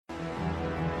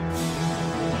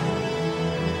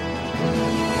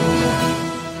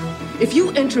If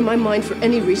you enter my mind for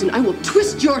any reason, I will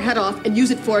twist your head off and use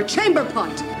it for a chamber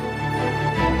pot.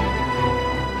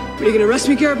 Are you gonna arrest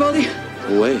me, Garibaldi?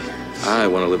 Wait, I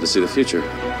want to live to see the future.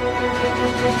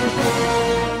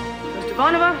 Trust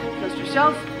Ivanova, trust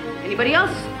yourself. Anybody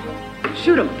else?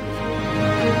 Shoot him.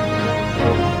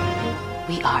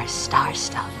 We are star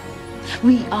stuff.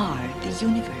 We are the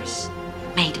universe,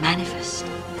 made manifest,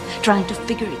 trying to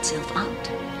figure itself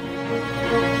out.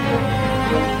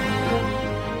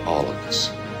 All of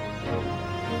this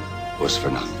was for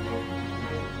nothing.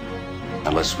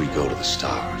 Unless we go to the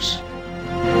stars.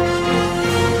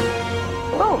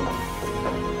 Boom.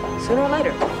 Sooner or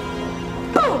later.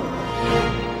 Boom!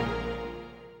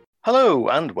 Hello,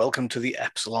 and welcome to the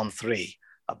Epsilon 3,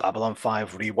 a Babylon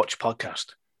 5 rewatch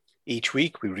podcast. Each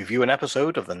week, we review an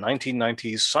episode of the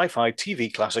 1990s sci-fi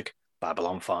TV classic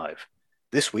Babylon 5.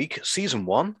 This week, Season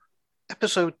 1,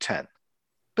 Episode 10,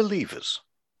 Believers.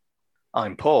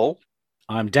 I'm Paul.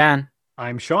 I'm Dan.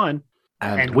 I'm Sean.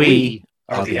 And we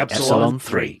are the Epsilon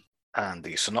 3. And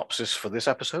the synopsis for this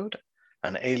episode: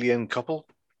 an alien couple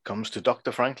comes to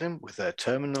Dr. Franklin with their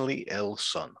terminally ill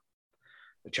son.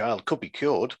 The child could be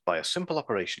cured by a simple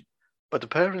operation, but the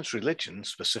parents' religion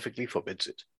specifically forbids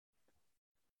it.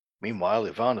 Meanwhile,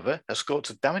 Ivanova escorts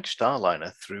a damaged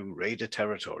starliner through Raider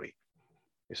territory.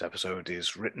 This episode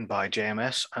is written by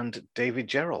JMS and David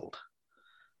Gerald,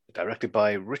 directed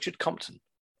by Richard Compton,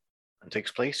 and takes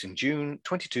place in June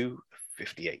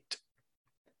 2258.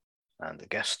 And the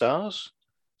guest stars,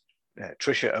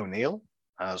 Tricia O'Neill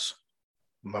as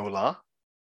Molar,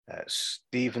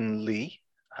 Stephen Lee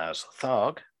as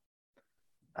Tharg,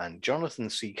 and Jonathan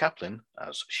C. Kaplan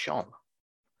as Sean.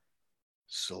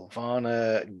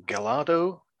 Silvana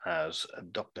Gallardo as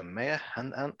Dr. Maya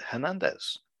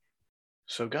Hernandez.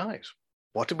 So guys,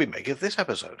 what did we make of this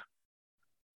episode?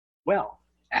 Well,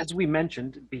 as we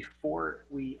mentioned before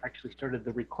we actually started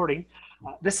the recording,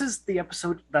 this is the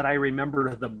episode that I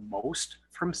remember the most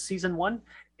from season 1.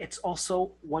 It's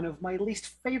also one of my least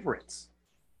favorites.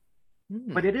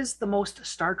 But it is the most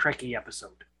Star Trek-y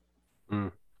episode.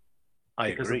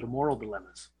 I because agree. of the moral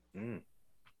dilemmas. And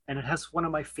it has one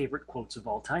of my favorite quotes of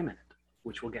all time in it,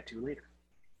 which we'll get to later.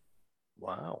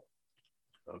 Wow.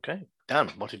 Okay. Dan,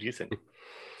 what did you think?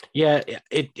 Yeah,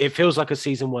 it feels like a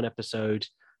season 1 episode.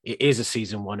 It is a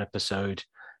season 1 episode.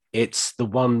 It's the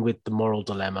one with the moral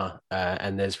dilemma,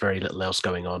 and there's very little else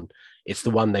going on. It's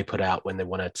the one they put out when they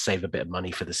want to save a bit of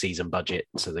money for the season budget,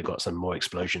 so they've got some more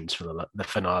explosions for the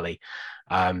finale.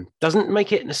 Doesn't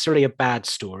make it necessarily a bad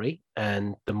story,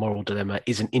 and the moral dilemma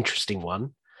is an interesting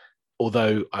one,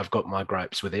 although I've got my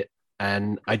gripes with it.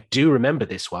 And I do remember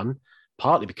this one,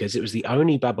 partly because it was the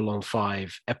only Babylon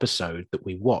 5 episode that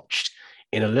we watched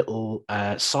in a little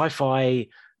sci-fi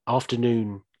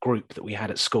afternoon group that we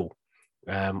had at school.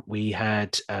 We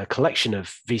had a collection of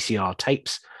VCR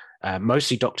tapes,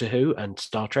 mostly Doctor Who and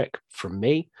Star Trek from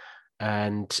me,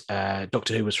 and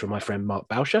Doctor Who was from my friend Mark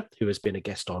Bauscher, who has been a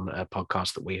guest on a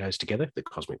podcast that we host together, the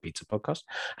Cosmic Pizza Podcast.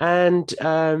 And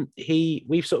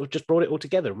we've sort of just brought it all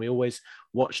together, and we always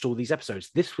watched all these episodes.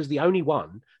 This was the only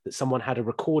one that someone had a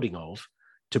recording of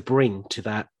to bring to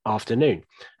that afternoon.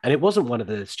 And it wasn't one of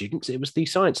the students, it was the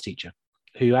science teacher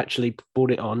who actually brought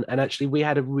it on, and actually we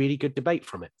had a really good debate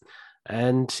from it.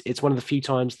 And it's one of the few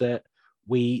times that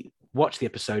we watched the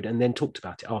episode and then talked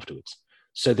about it afterwards.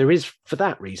 So there is, for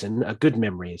that reason, a good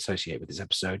memory associated with this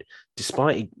episode,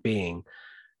 despite it being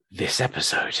this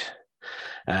episode,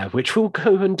 which we'll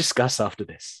go and discuss after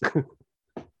this.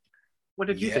 What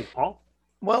did you think, Paul?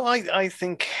 Well, I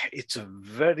think it's a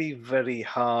very, very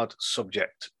hard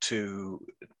subject to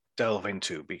delve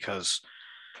into, because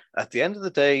at the end of the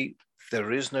day,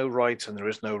 there is no right and there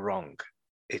is no wrong.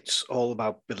 It's all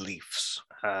about beliefs,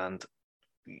 and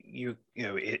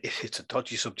it's a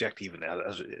dodgy subject even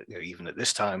even at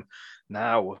this time.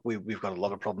 Now we've got a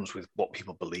lot of problems with what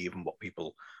people believe and what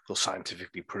people will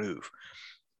scientifically prove,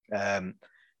 and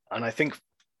I think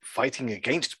fighting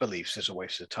against beliefs is a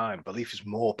waste of time. Belief is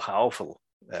more powerful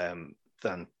than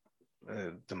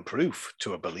proof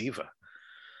to a believer.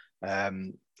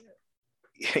 It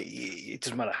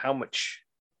doesn't matter how much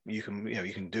you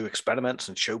can do experiments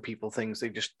and show people things,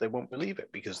 they won't believe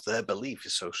it because their belief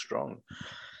is so strong.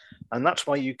 And that's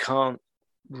why you can't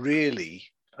really,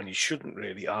 and you shouldn't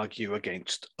really, argue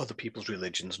against other people's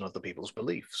religions and other people's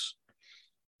beliefs.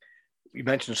 You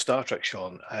mentioned Star Trek,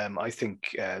 Sean. I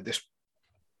think this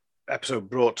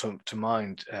episode brought to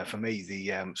mind for me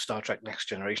the Star Trek Next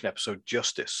Generation episode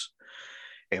Justice.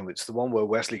 And it's the one where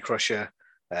Wesley Crusher,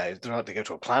 they're out to go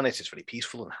to a planet. It's very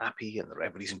peaceful and happy, and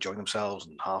everybody's enjoying themselves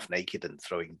and half naked and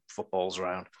throwing footballs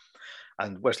around.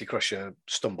 And Wesley Crusher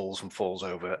stumbles and falls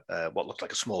over what looked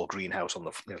like a small greenhouse on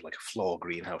the like a floor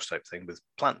greenhouse type thing with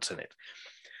plants in it.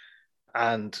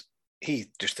 And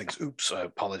he just thinks, oops,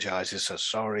 apologizes, says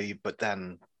sorry, but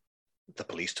then the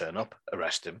police turn up,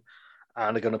 arrest him,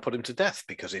 and are going to put him to death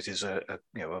because it is a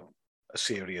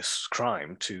serious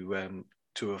crime to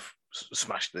have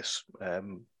smashed this.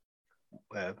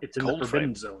 It's in the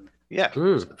forbidden zone. Yeah,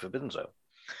 it's the forbidden zone.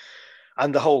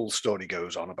 And the whole story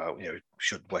goes on about,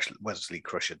 should Wesley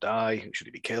Crusher die? Should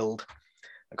he be killed?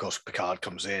 Of course, Picard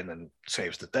comes in and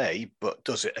saves the day, but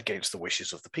does it against the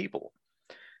wishes of the people.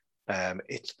 And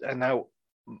now,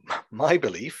 my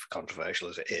belief, controversial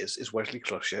as it is Wesley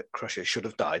Crusher should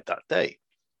have died that day.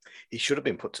 He should have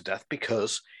been put to death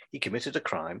because he committed a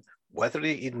crime, whether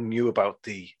he knew about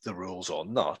the rules or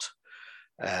not.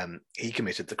 He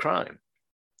committed the crime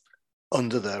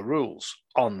under their rules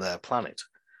on their planet.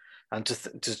 And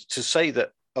to say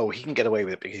that, oh, he can get away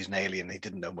with it because he's an alien, he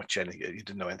didn't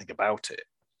know anything about it,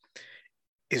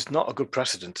 is not a good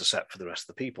precedent to set for the rest of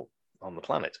the people on the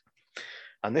planet.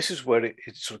 And this is where it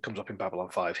sort of comes up in Babylon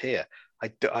 5 here.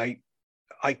 I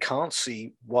can't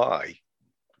see why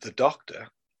the Doctor,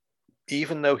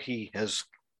 even though he has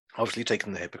obviously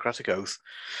taken the Hippocratic Oath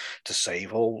to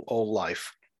save all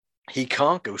life, he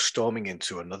can't go storming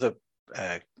into another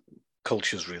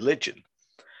culture's religion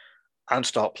and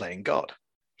start playing God.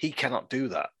 He cannot do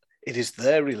that. It is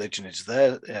their religion. It's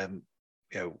their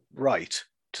right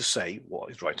to say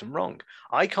what is right and wrong.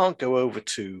 I can't go over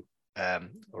to, or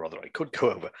rather, I could go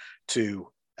over to.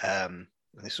 And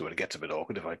this is where it gets a bit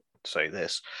awkward if I say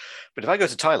this, but if I go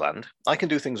to Thailand, I can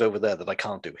do things over there that I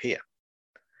can't do here.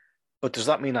 But does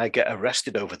that mean I get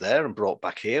arrested over there and brought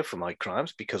back here for my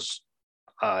crimes because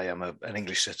I am an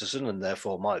English citizen and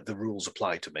therefore the rules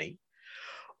apply to me?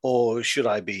 Or should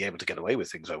I be able to get away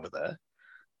with things over there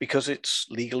because it's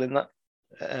legal in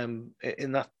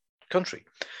that country?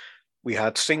 We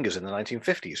had singers in the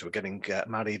 1950s who were getting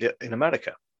married in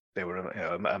America. They were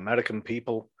American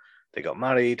people. They got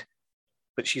married,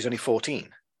 but she's only 14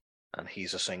 and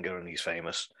he's a singer and he's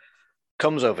famous.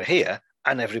 Comes over here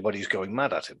and everybody's going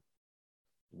mad at him.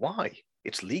 Why?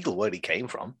 It's legal where he came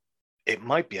from. It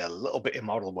might be a little bit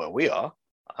immoral where we are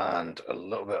and a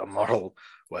little bit immoral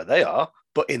where they are,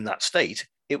 but in that state,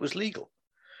 it was legal.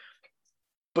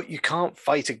 But you can't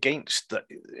fight against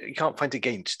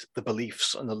the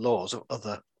beliefs and the laws of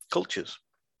other cultures.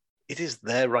 It is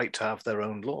their right to have their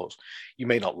own laws. You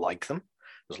may not like them.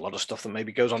 There's a lot of stuff that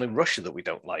maybe goes on in Russia that we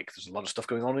don't like. There's a lot of stuff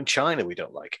going on in China we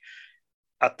don't like.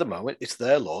 At the moment, it's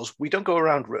their laws. We don't go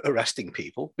around arresting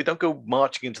people. We don't go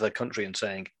marching into their country and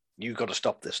saying, you've got to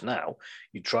stop this now.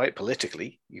 You try it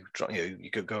politically. You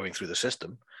go going through the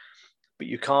system, but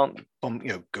you can't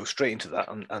go straight into that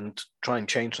and try and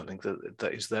change something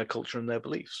that is their culture and their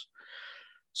beliefs.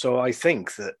 So I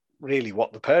think that really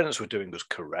what the parents were doing was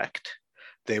correct.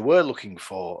 They were looking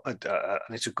for, and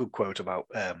it's a good quote about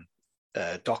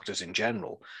doctors in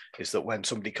general, is that when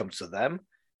somebody comes to them,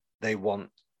 they want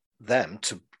them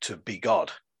to be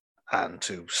God and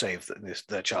to save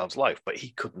their child's life, but he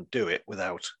couldn't do it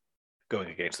without going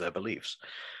against their beliefs.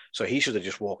 So he should have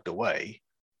just walked away,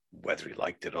 whether he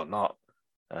liked it or not,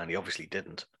 and he obviously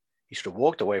didn't. He should have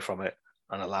walked away from it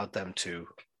and allowed them to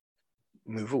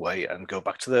move away and go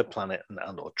back to their planet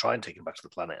or try and take him back to the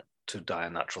planet to die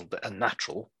a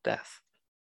natural death.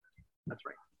 That's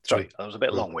right. Sorry, that was a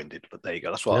bit long-winded, but there you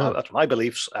go. That's my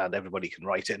beliefs, and everybody can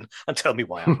write in and tell me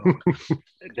why I'm wrong.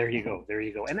 There you go.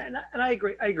 And I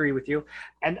agree with you.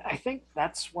 And I think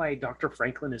that's why Dr.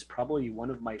 Franklin is probably one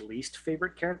of my least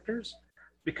favorite characters,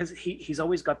 because he's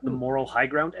always got the moral high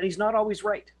ground, and he's not always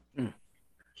right.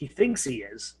 He thinks he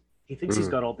is. He thinks he's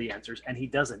got all the answers, and he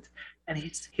doesn't. And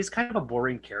he's kind of a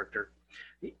boring character.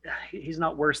 He's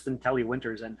not worse than Telly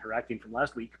Winters and her acting from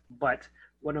last week, but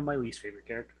one of my least favorite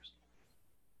characters.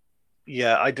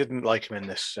 Yeah, I didn't like him in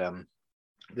this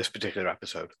particular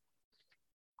episode.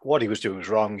 What he was doing was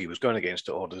wrong. He was going against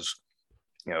the orders.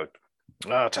 To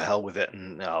hell with it,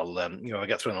 and I'll I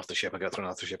get thrown off the ship.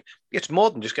 It's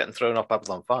more than just getting thrown off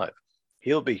Babylon 5.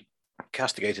 He'll be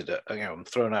castigated, and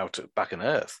thrown out back on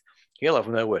Earth. He'll have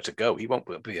nowhere to go. He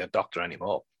won't be a doctor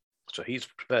anymore. So he's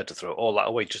prepared to throw all that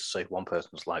away just to save one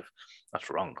person's life.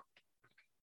 That's wrong.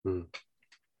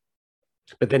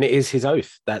 But then it is his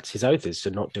oath. That's his oath, is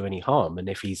to not do any harm. And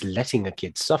if he's letting a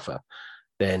kid suffer,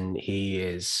 then he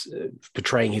is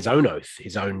betraying his own oath,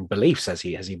 his own beliefs, as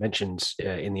he mentions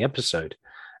in the episode.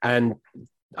 And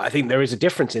I think there is a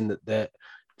difference in that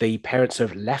the parents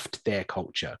have left their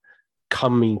culture,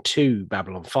 coming to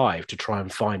Babylon 5 to try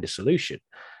and find a solution.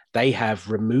 They have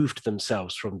removed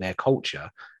themselves from their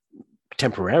culture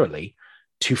temporarily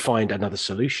to find another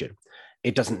solution.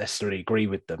 it doesn't necessarily agree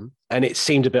with them. And it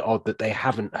seemed a bit odd that they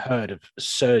haven't heard of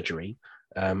surgery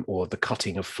or the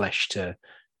cutting of flesh to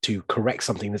correct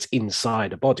something that's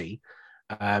inside a body.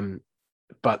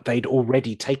 But they'd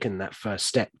already taken that first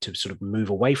step to sort of move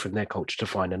away from their culture to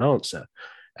find an answer.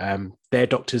 Their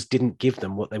doctors didn't give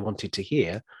them what they wanted to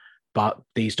hear, but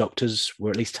these doctors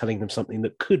were at least telling them something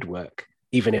that could work,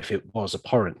 even if it was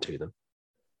abhorrent to them.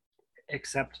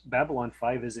 Except Babylon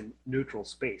 5 is in neutral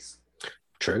space.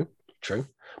 True.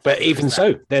 But even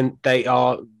so, then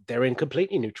they're in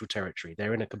completely neutral territory.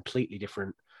 They're in a completely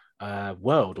different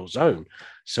world or zone.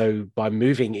 So by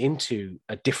moving into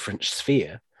a different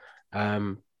sphere,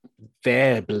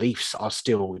 their beliefs are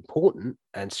still important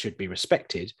and should be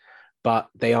respected, but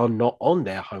they are not on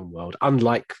their home world,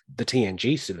 unlike the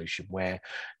TNG solution, where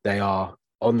they are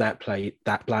on that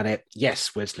planet.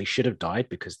 Yes, Wesley should have died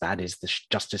because that is the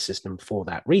justice system for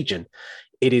that region.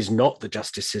 It is not the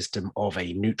justice system of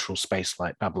a neutral space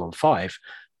like Babylon 5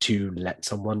 to let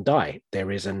someone die.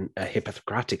 There is a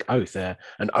Hippocratic oath,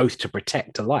 an oath to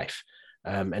protect a life.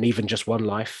 And even just one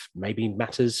life maybe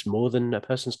matters more than a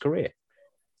person's career.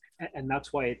 And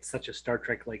that's why it's such a Star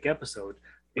Trek-like episode,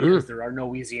 because there are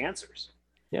no easy answers.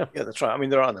 Yeah, that's right. I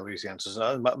mean, there are no easy answers.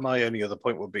 My only other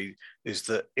point would be is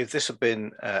that if this had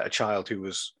been a child who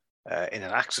was in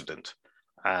an accident,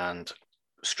 and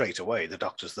straight away the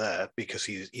doctor's there because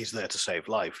he's there to save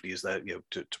life, he's there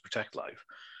to protect life.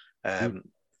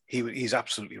 He's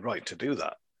absolutely right to do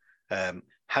that.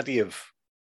 Had he have,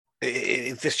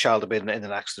 if this child had been in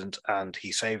an accident and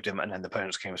he saved him, and then the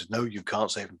parents came and said, "No, you can't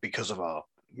save him because of our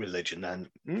religion," then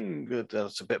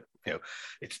that's a bit,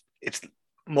 it's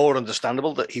more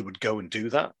understandable that he would go and do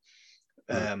that,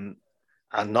 and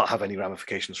not have any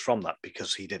ramifications from that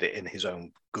because he did it in his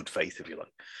own good faith, if you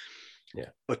like. Yeah.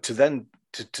 But to then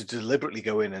to deliberately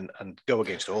go in and go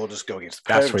against orders, go against the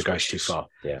parents, that's where it goes too far.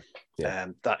 Yeah.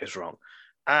 That is wrong.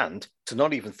 And to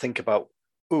not even think about,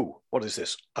 what is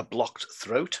this? A blocked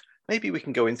throat? Maybe we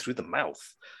can go in through the mouth,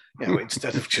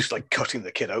 instead of just like cutting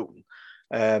the kid open.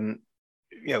 There's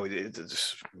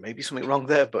maybe something wrong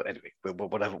there, but anyway,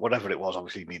 whatever it was,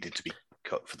 obviously needed to be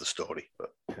cut for the story.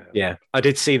 But yeah, I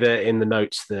did see that in the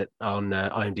notes that on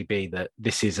IMDb that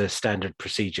this is a standard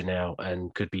procedure now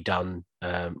and could be done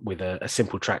with a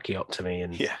simple tracheotomy,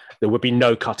 and there would be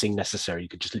no cutting necessary. You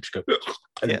could just literally go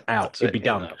and out; it'd be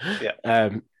done.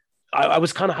 I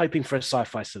was kind of hoping for a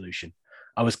sci-fi solution.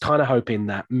 I was kind of hoping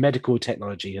that medical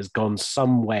technology has gone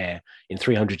somewhere in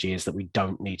 300 years that we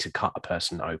don't need to cut a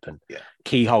person open. Yeah.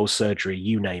 Keyhole surgery,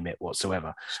 you name it,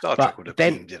 whatsoever. Star Trek would have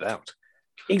cleaned it out.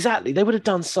 Exactly. They would have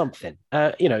done something.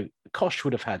 Kosh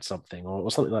would have had something or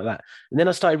something like that. And then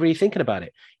I started really thinking about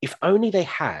it. If only they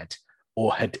had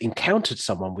or had encountered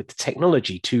someone with the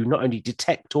technology to not only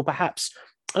detect or perhaps,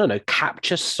 I don't know,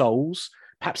 capture souls,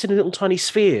 perhaps in little tiny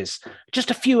spheres,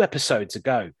 just a few episodes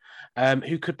ago,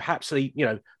 who could perhaps,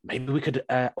 maybe we could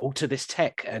alter this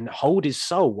tech and hold his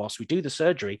soul whilst we do the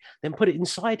surgery, then put it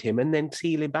inside him and then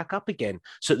seal him back up again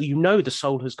so that the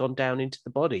soul has gone down into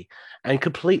the body and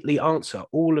completely answer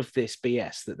all of this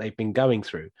BS that they've been going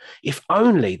through. If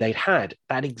only they'd had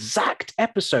that exact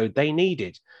episode they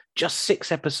needed just 6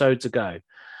 episodes ago.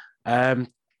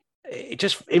 It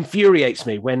just infuriates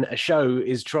me when a show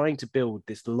is trying to build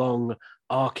this long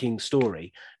arcing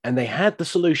story and they had the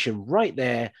solution right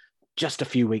there just a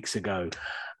few weeks ago.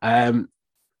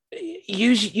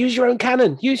 Use your own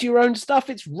canon, use your own stuff.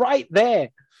 It's right there.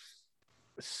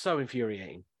 It's so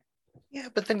infuriating. Yeah,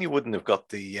 but then you wouldn't have got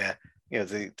the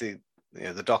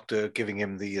doctor giving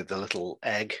him the little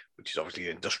egg, which is obviously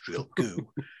industrial goo,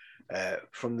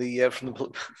 from the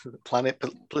planet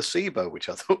Placebo, which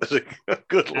I thought was a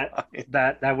good line.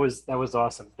 That was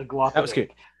awesome. The glop. That was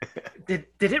good. Did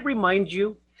it remind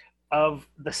you of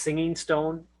the singing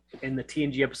stone in the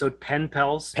TNG episode Pen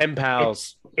Pals? Pen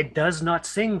Pals. It does not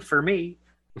sing for me.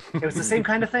 It was the same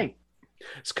kind of thing.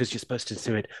 It's because you're supposed to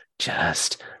do it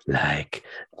just like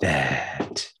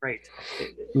that. Right.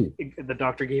 The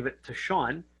doctor gave it to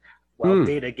Sean, while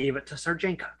Data gave it to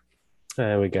Sarjenka.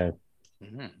 There we go.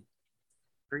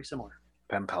 Very similar.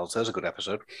 Pen Pals, there's a good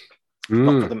episode.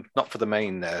 Not for the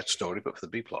main story, but for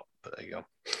the B plot. But there you go.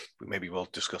 Maybe we'll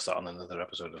discuss that on another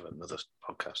episode of another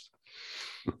podcast.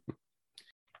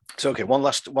 So, okay, one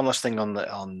last thing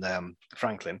on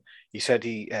Franklin. He said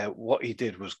what he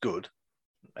did was good,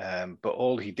 but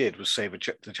all he did was save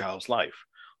the child's life.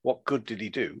 What good did he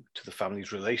do to the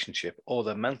family's relationship or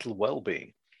their mental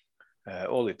well-being?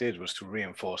 All it did was to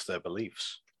reinforce their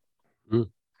beliefs.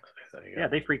 Yeah,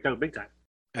 they freaked out big time.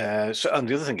 And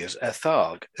the other thing is,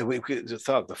 Tharg,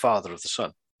 the father of the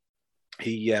son,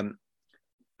 he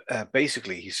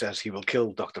basically he says he will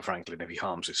kill Dr. Franklin if he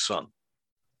harms his son.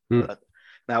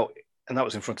 Now, and that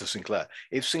was in front of Sinclair.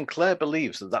 If Sinclair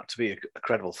believes that to be a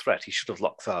credible threat, he should have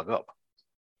locked Tharg up.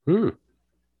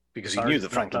 Because he knew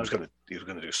that Franklin was going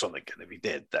to do something, and if he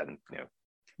did, then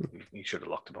he should have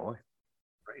locked him away.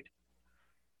 Right.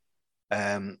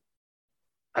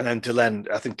 And then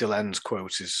Delenn, I think Delenn's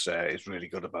quote is really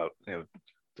good about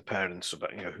the parents,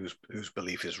 about whose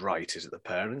belief is right. Is it the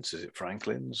parents? Is it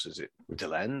Franklin's? Is it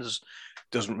Delenn's?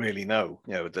 Doesn't really know.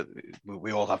 That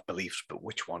we all have beliefs, but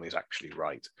which one is actually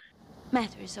right?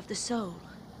 Matters of the soul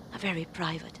are very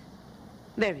private,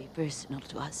 very personal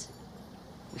to us.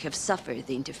 We have suffered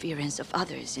the interference of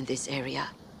others in this area,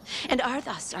 and are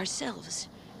thus ourselves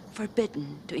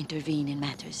forbidden to intervene in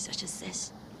matters such as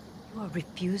this. You are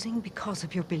refusing because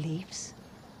of your beliefs?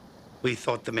 We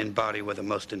thought the Minbari were the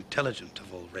most intelligent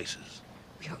of all races.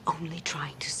 We are only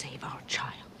trying to save our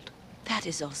child. That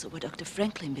is also what Dr.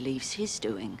 Franklin believes he's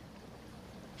doing.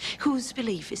 Whose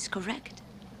belief is correct?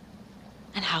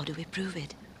 And how do we prove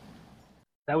it?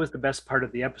 That was the best part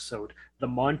of the episode, the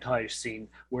montage scene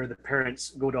where the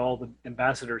parents go to all the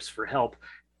ambassadors for help,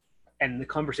 and the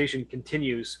conversation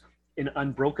continues in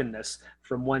unbrokenness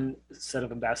from one set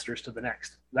of ambassadors to the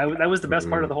next. That was the best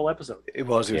part of the whole episode. It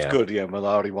was good. Yeah,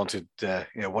 Mallory wanted,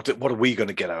 what are we going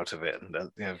to get out of it?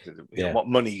 And what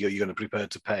money are you going to prepare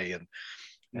to pay? And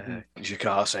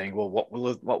Jakar saying, well, what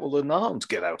will the Narms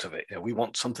get out of it? We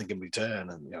want something in return.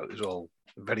 And it was all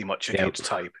very much against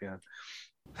type. Yeah.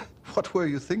 What were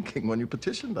you thinking when you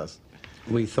petitioned us?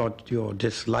 We thought your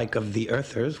dislike of the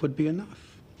Earthers would be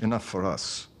enough. Enough for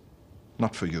us,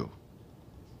 not for you.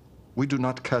 We do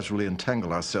not casually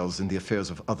entangle ourselves in the affairs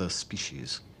of other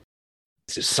species.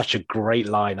 This is such a great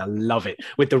line. I love it.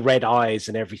 With the red eyes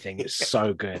and everything. It's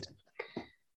so good.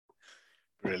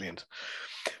 Brilliant.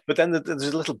 But then there's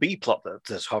a little B plot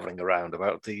that's hovering around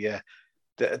about the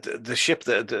ship,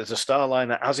 the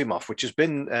Starliner Asimov, which has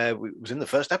been was in the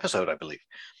first episode, I believe,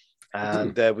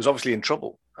 and was obviously in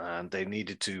trouble, and they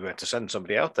needed to send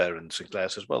somebody out there. And Sinclair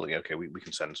says, "Well, okay, we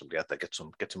can send somebody out there, get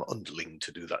some underling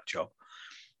to do that job."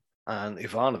 And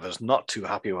Ivanova's not too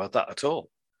happy about that at all.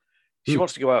 She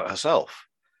wants to go out herself.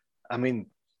 I mean,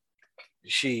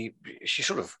 she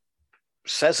sort of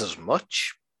says as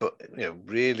much, but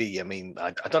really, I mean,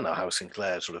 I don't know how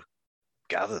Sinclair sort of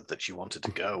gathered that she wanted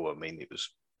to go. I mean, it was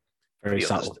very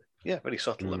subtle. Yeah, very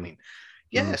subtle. I mean,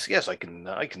 yes, I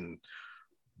can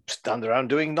stand around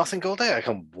doing nothing all day. I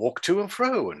can walk to and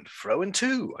fro and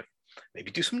to.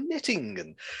 Maybe do some knitting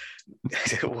and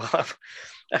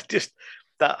I just.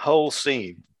 That whole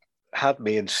scene had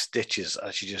me in stitches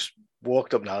as she just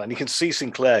walked up now, and you can see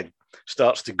Sinclair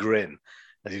starts to grin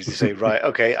as you say, "Right,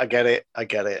 okay, I get it.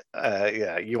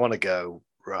 Yeah, you want to go,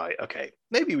 right? Okay,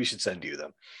 maybe we should send you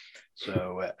then."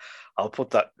 So I'll put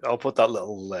that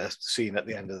little scene at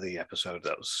the end of the episode.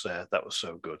 That was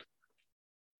so good.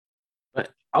 But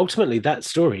ultimately, that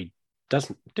story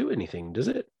doesn't do anything, does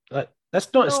it?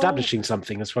 That's not establishing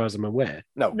something, as far as I'm aware.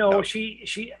 No.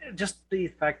 She just the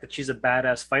fact that she's a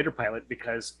badass fighter pilot,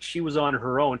 because she was on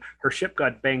her own. Her ship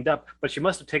got banged up, but she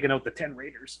must have taken out the 10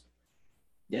 raiders.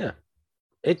 Yeah,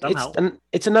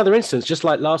 it's another instance, just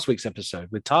like last week's episode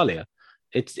with Talia.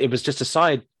 It was just a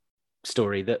side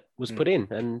story that was put in,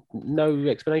 and no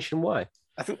explanation why.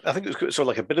 I think it was sort of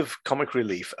like a bit of comic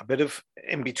relief, a bit of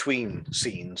in between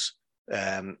scenes.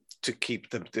 To keep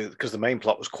because the main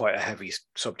plot was quite a heavy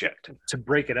subject. To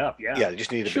break it up, yeah. Yeah, you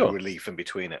just need a bit of relief in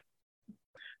between it.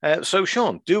 So,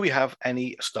 Sean, do we have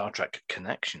any Star Trek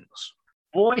connections?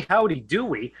 Boy, howdy, do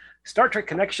we. Star Trek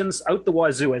connections out the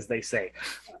wazoo, as they say.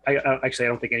 I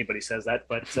don't think anybody says that,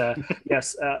 but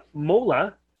yes.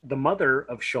 Mola, the mother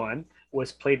of Sean,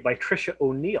 was played by Trisha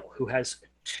O'Neill, who has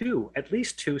at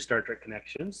least two Star Trek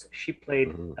connections. She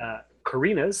played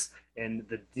Karina's in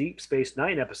the Deep Space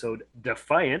Nine episode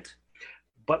Defiant,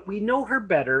 but we know her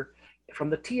better from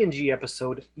the TNG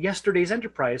episode Yesterday's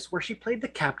Enterprise, where she played the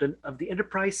captain of the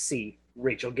Enterprise C,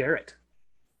 Rachel Garrett.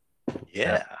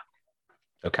 Yeah.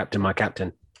 Oh, Captain, my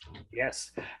captain.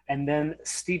 Yes. And then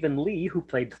Stephen Lee, who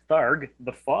played Tharg,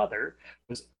 the father,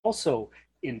 was also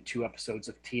in 2 episodes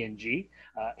of TNG.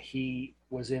 He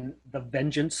was in The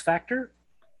Vengeance Factor,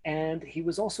 and he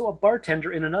was also a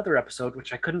bartender in another episode,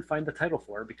 which I couldn't find the title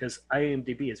for because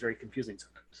IMDb is very confusing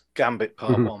sometimes. Gambit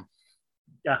Part 1.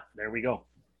 Yeah, there we go.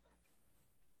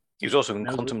 He was also in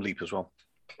Quantum Leap as well.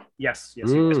 Yes.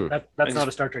 That's not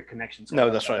a Star Trek connection. So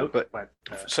no, that's right. But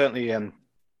certainly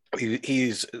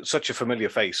he's such a familiar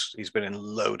face. He's been in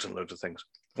loads and loads of things.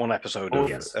 One episode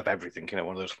of everything,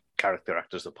 one of those character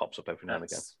actors that pops up every now and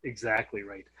again. Exactly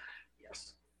right.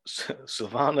 Yes.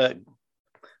 Silvana...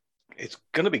 It's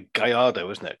going to be Gallardo,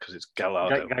 isn't it? Because it's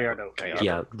Gallardo. Gallardo.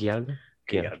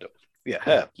 Gallardo. Yeah,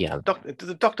 her. Yeah.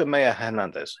 Dr. Maya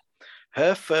Hernandez.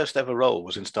 Her first ever role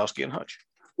was in Starsky and Hutch.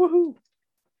 Woohoo!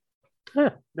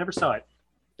 Never saw it.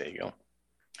 There you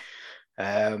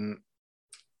go.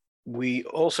 We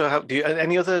also have. Do you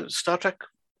any other Star Trek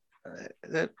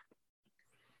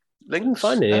links?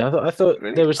 Find it. I thought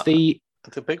Really? there was the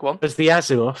big one. There's the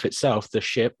Asimov itself, the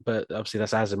ship, but obviously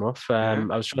that's Asimov.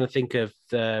 I was trying to think of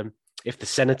if the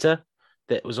senator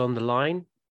that was on the line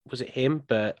was it him,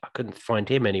 but I couldn't find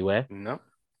him anywhere. No.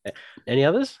 Any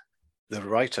others? The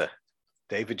writer,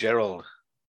 David Gerrold.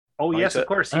 Oh, yes, of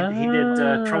course. He did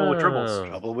Trouble with Tribbles.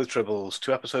 Trouble with Tribbles.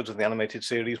 2 episodes of the animated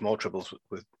series, More Troubles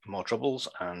with More Troubles,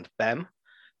 and Bem.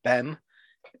 Bem,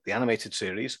 the animated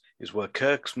series, is where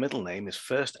Kirk's middle name is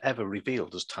first ever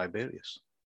revealed as Tiberius.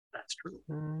 That's true.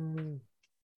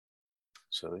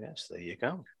 So, yes, there you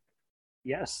go.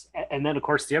 Yes. And then, of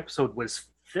course, the episode was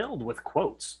filled with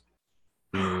quotes.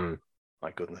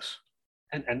 My goodness.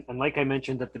 And like I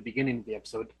mentioned at the beginning of the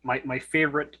episode, my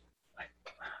favorite,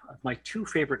 my 2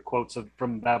 favorite quotes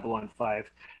from Babylon 5,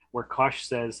 where Kosh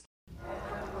says,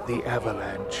 "The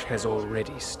avalanche has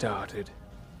already started.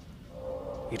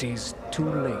 It is too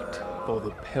late for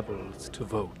the pebbles to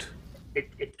vote."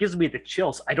 It gives me the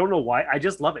chills. I don't know why. I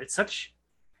just love it.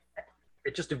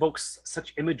 It just evokes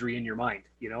such imagery in your mind,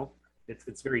 you know?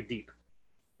 It's very deep,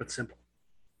 but simple.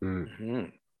 Mm-hmm.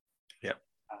 Yeah.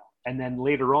 And then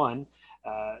later on,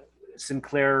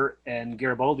 Sinclair and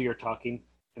Garibaldi are talking,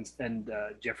 and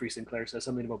Jeffrey Sinclair says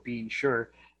something about being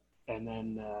sure, and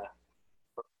then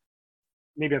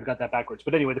maybe I've got that backwards.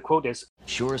 But anyway, the quote is,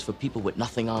 "Sure is for people with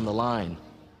nothing on the line."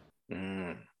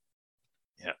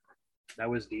 Yeah. That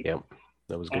was deep. Yeah,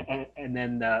 that was good. And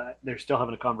then they're still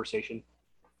having a conversation,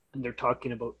 and they're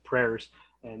talking about prayers,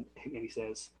 and he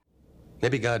says,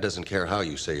 "Maybe God doesn't care how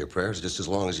you say your prayers, just as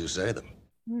long as you say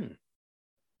them."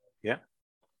 Yeah.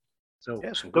 So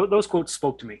those quotes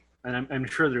spoke to me, and I'm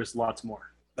sure there's lots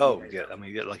more. Oh, yeah. I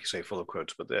mean, like you say, full of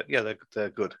quotes, but they're good. They're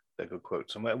good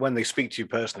quotes. And when they speak to you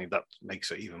personally, that makes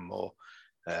it even more,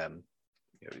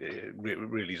 it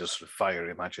really does sort of fire your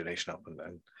imagination up. And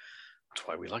that's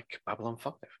why we like Babylon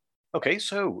 5. Okay,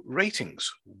 so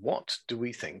ratings. What do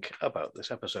we think about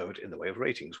this episode in the way of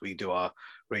ratings? We do our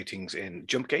ratings in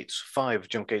jump gates. 5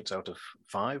 jump gates out of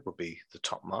 5 would be the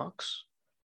top marks.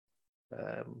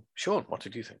 Sean, what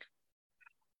did you think?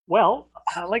 Well,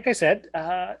 like I said,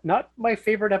 not my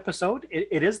favorite episode.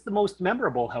 It is the most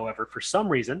memorable, however, for some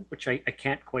reason, which I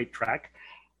can't quite track.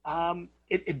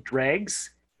 It drags.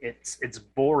 It's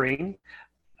boring.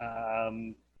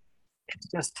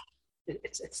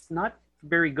 It's not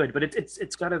very good, but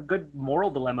it's got a good moral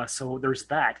dilemma. So there's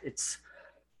that. It's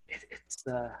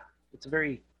a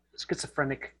very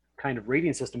schizophrenic kind of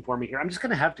rating system for me here. I'm just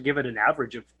going to have to give it an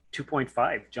average of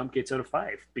 2.5 jump gates out of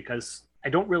 5 because I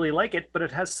don't really like it, but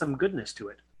it has some goodness to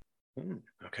it.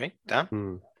 Okay,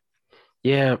 Dan?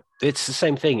 Yeah, it's the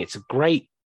same thing. It's a great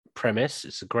premise.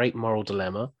 It's a great moral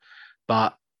dilemma.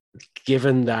 But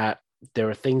given that there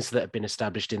are things that have been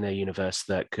established in their universe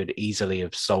that could easily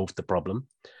have solved the problem,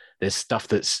 there's stuff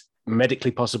that's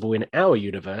medically possible in our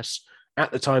universe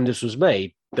at the time this was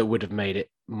made that would have made it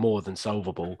more than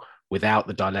solvable without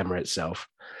the dilemma itself.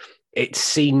 It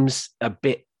seems a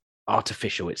bit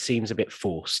artificial. It seems a bit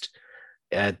forced.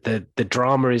 The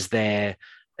drama is there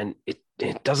and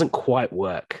it doesn't quite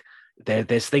work.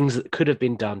 There's things that could have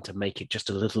been done to make it just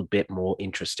a little bit more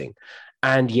interesting.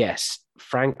 And yes,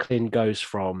 Franklin goes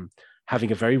from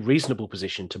having a very reasonable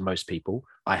position to most people.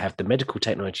 I have the medical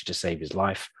technology to save his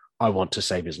life. I want to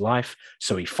save his life.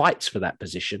 So he fights for that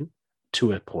position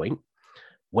to a point.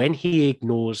 When he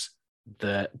ignores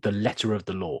the letter of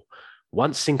the law,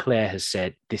 once Sinclair has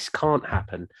said this can't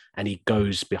happen, and he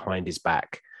goes behind his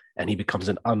back, and he becomes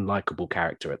an unlikable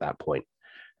character at that point.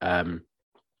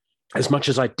 As much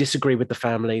as I disagree with the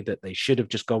family that they should have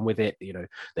just gone with it,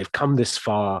 they've come this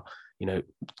far,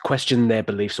 question their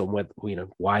beliefs on whether,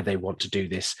 why they want to do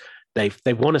this. They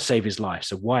want to save his life.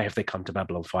 So why have they come to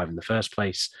Babylon 5 in the first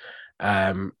place?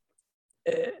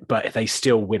 But they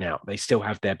still win out. They still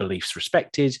have their beliefs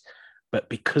respected. But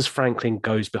because Franklin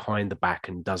goes behind the back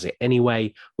and does it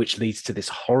anyway, which leads to this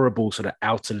horrible sort of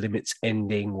outer limits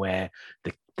ending where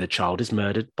the child is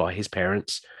murdered by his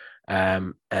parents.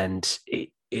 And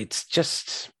it's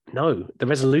just, no, the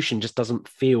resolution just doesn't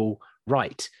feel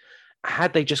right.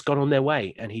 Had they just gone on their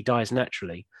way and he dies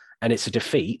naturally and it's a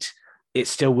defeat, it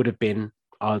still would have been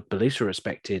our beliefs were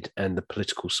respected and the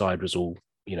political side was all,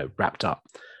 wrapped up.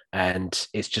 And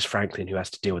it's just Franklin who has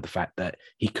to deal with the fact that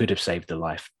he could have saved the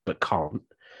life, but can't.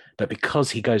 But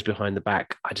because he goes behind the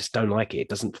back, I just don't like it. It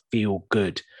doesn't feel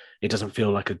good. It doesn't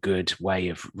feel like a good way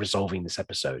of resolving this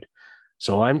episode.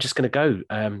 So I'm just going to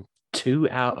go 2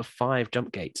 out of 5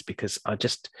 jump gates because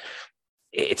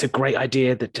it's a great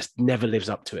idea that just never lives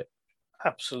up to it.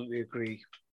 Absolutely agree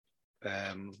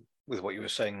with what you were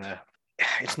saying there.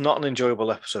 It's not an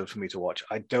enjoyable episode for me to watch.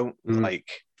 I don't like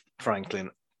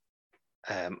Franklin.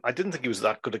 I didn't think he was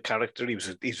that good a character. He was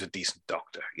a decent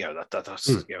doctor. That's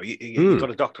you know, you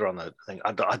got a doctor on that thing.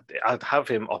 I'd have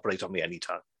him operate on me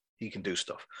anytime. He can do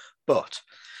stuff, but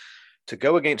to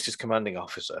go against his commanding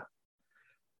officer,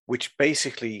 which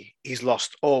basically he's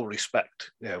lost all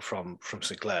respect, from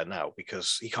Sinclair now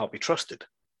because he can't be trusted.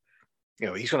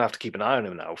 He's going to have to keep an eye on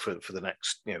him now for the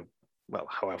next,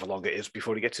 however long it is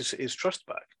before he gets his trust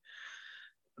back.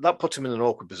 That puts him in an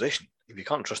awkward position. If you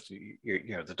can't trust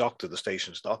the doctor, the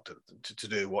station's doctor, to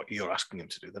do what you're asking him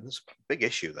to do, then there's a big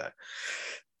issue there.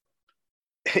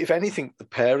 If anything, the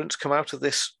parents come out of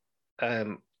this,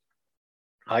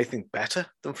 I think, better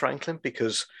than Franklin,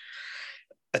 because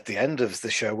at the end of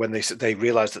the show, when they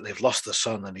realize that they've lost their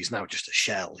son and he's now just a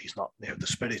shell, he's not, the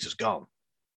spirit is gone,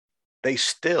 they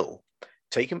still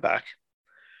take him back,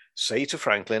 say to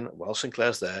Franklin, while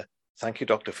Sinclair's there, "Thank you,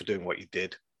 doctor, for doing what you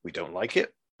did. We don't like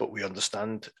it, but we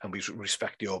understand and we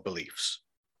respect your beliefs,"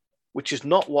 which is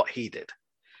not what he did.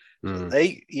 So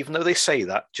they, even though they say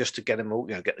that just to get him,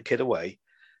 get the kid away,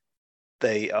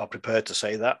 they are prepared to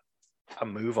say that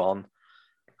and move on,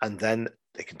 and then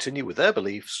they continue with their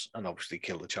beliefs and obviously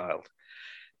kill the child,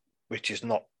 which is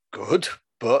not good.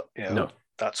 But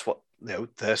that's what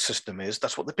their system is.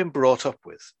 That's what they've been brought up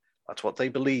with. That's what they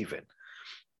believe in.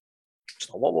 It's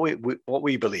not what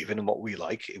we believe in and what we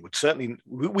like. It would certainly,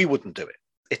 we wouldn't do it.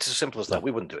 It's as simple as that.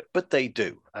 We wouldn't do it, but they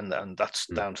do, and that's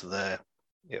down to their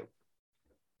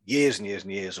years and years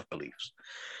and years of beliefs.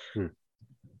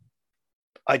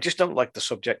 I just don't like the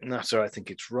subject matter. I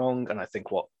think it's wrong, and I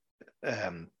think what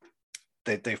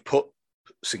they've put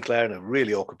Sinclair in a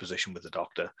really awkward position with the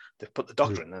doctor. They've put the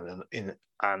doctor in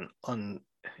an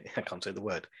I can't say the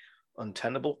word,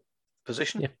 untenable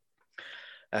position.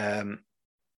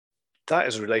 That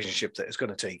is a relationship that is going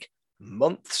to take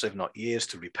months, if not years,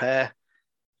 to repair.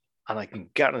 And I can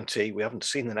guarantee, we haven't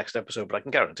seen the next episode, but I can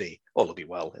guarantee all will be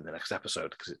well in the next episode,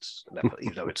 because it's,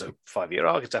 even though it's a 5-year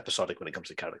arc, it's episodic when it comes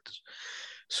to characters.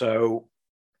 So,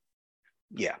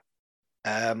 yeah.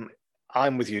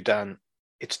 I'm with you, Dan.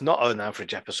 It's not an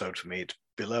average episode for me. It's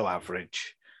below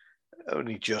average,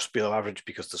 only just below average,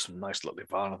 because there's some nice little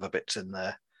Ivanova bits in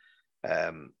there.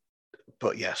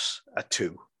 But yes, a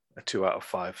 2 out of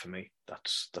 5 for me.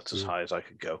 That's as high as I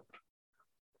could go.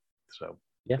 So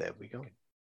there we go.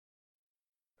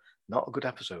 Not a good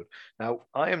episode. Now,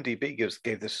 IMDb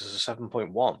gave this as a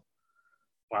 7.1.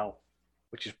 Wow.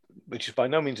 Which is by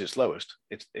no means its lowest.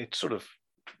 It's sort of,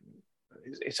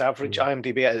 it's average.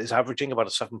 IMDb is averaging about a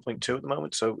 7.2 at the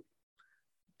moment. So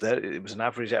it was an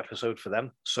average episode for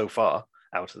them so far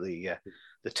out of the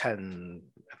 10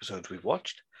 episodes we've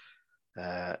watched.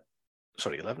 11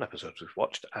 episodes we've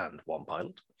watched and 1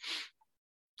 pilot.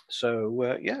 So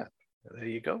there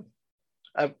you go.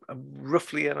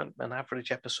 Roughly an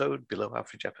average episode, below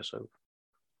average episode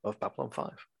of Babylon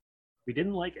 5. We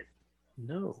didn't like it.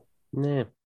 No. Yeah.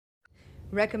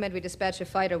 Recommend we dispatch a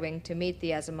fighter wing to meet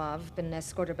the Asimov and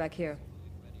escort her back here.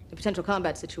 The potential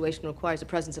combat situation requires the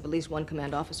presence of at least one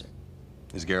command officer.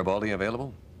 Is Garibaldi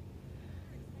available?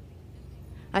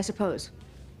 I suppose.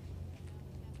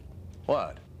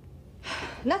 What?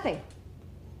 Nothing.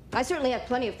 I certainly have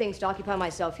plenty of things to occupy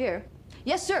myself here.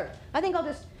 Yes, sir. I think I'll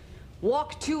just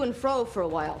walk to and fro for a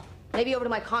while. Maybe over to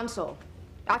my console.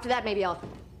 After that, maybe I'll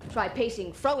try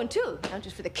pacing fro and to,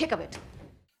 just for the kick of it.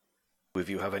 If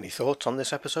you have any thoughts on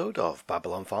this episode of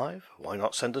Babylon 5, why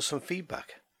not send us some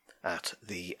feedback at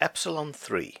the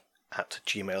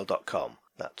epsilon3@gmail.com.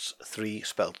 That's 3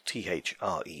 spelled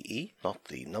THREE, not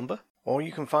the number. Or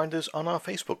you can find us on our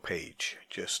Facebook page.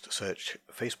 Just search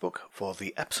Facebook for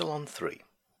the Epsilon 3.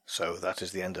 So that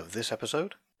is the end of this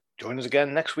episode. Join us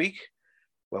again next week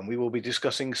when we will be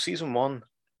discussing Season 1,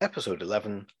 Episode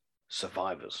 11,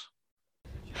 Survivors.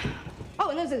 Oh,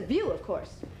 and there's this view, of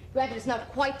course. Granted, it's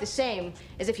not quite the same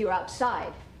as if you were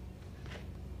outside.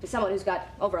 To someone who's got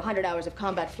over 100 hours of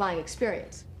combat flying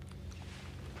experience.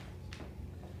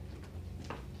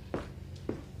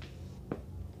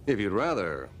 If you'd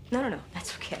rather. No,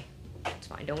 that's okay. It's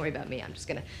fine, don't worry about me. I'm just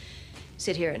gonna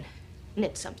sit here and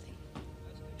knit something.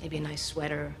 Maybe a nice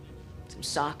sweater, some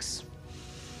socks.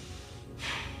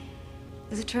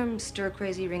 Does the term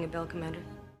stir-crazy ring a bell, Commander?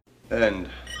 And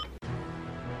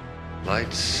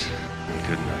lights, and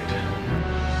good night.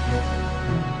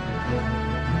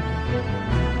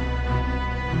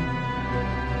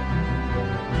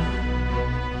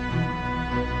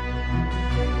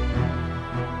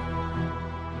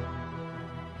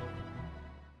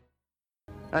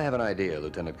 I have an idea,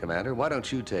 Lieutenant Commander. Why don't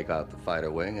you take out the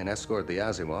fighter wing and escort the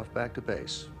Asimov back to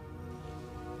base?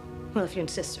 Well, if you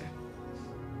insist, sir.